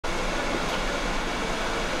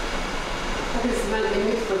can smell the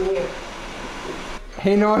meat from here.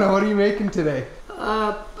 Hey Nona, what are you making today?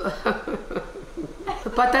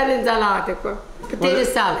 Patate insalata, potato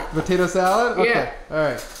salad. Potato salad? Okay. Yeah.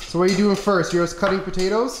 Alright. So what are you doing first? You're just cutting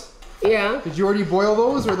potatoes? Yeah. Did you already boil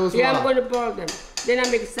those or those raw? Yeah, I'm going to boil them. Then I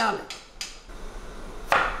make salad.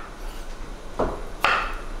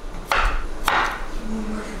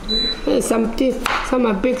 Hey, some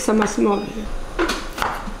are big, some are small.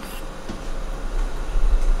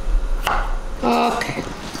 Okay.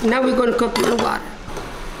 Now we're going to cook in water.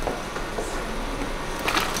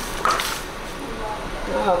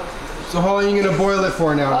 Okay. So how long are you going to boil it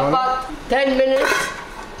for now, Nona? About 10 minutes.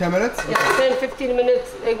 10 minutes? Yeah, 10, 15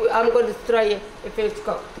 minutes. I'm going to try it if it's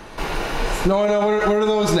cooked. Nona, what are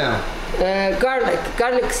those now?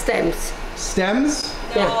 Garlic stems. Stems?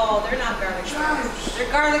 No, they're not garlic chives.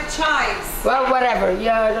 They're garlic chives. Well, whatever.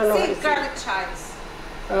 Yeah, I don't know. See, garlic chives.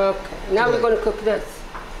 Okay. Now we're going to cook this.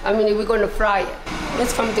 I mean, we're going to fry it.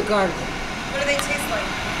 That's from the garden. What do they taste like?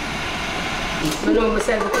 No,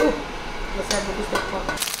 masarap ko. Masarap ko gusto ko.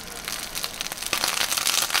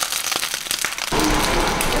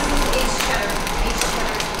 Aged cheddar. Aged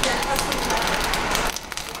cheddar. Yeah, that's what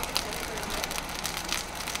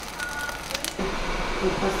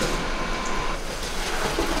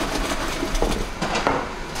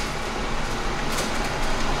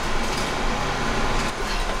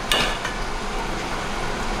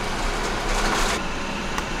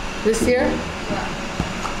This here?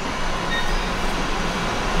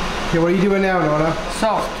 Okay, what are you doing now, Nona?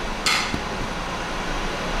 Salt.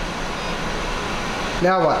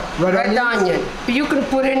 Now what? Red onion. You can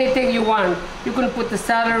put anything you want. You can put the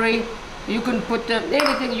celery. You can put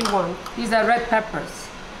anything you want. These are red peppers.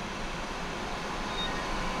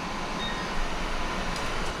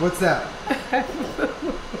 What's that?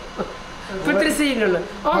 Petricino.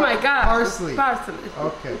 Oh my God. Parsley. Parsley.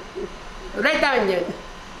 Okay. Red onion.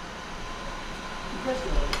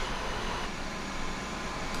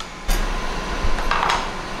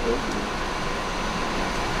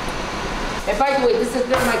 And by the way, this is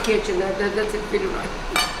not my kitchen. That's it, pretty right.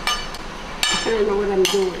 I don't know what I'm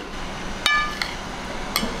doing.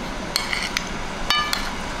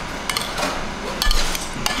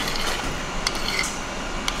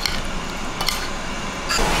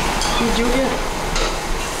 Hey, Julia.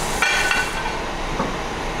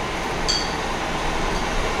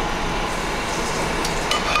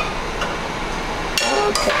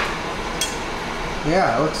 Okay.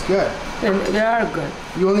 Yeah, it looks good. They are good.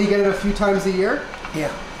 You only get it a few times a year?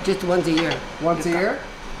 Yeah, just once a year. Once a year?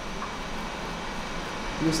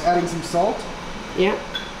 You're just adding some salt? Yeah.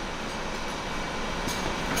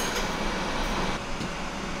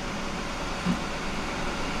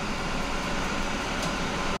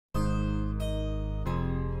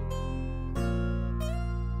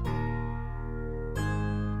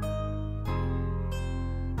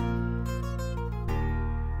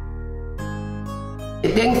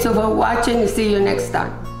 Thanks for watching. See you next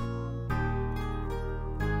time.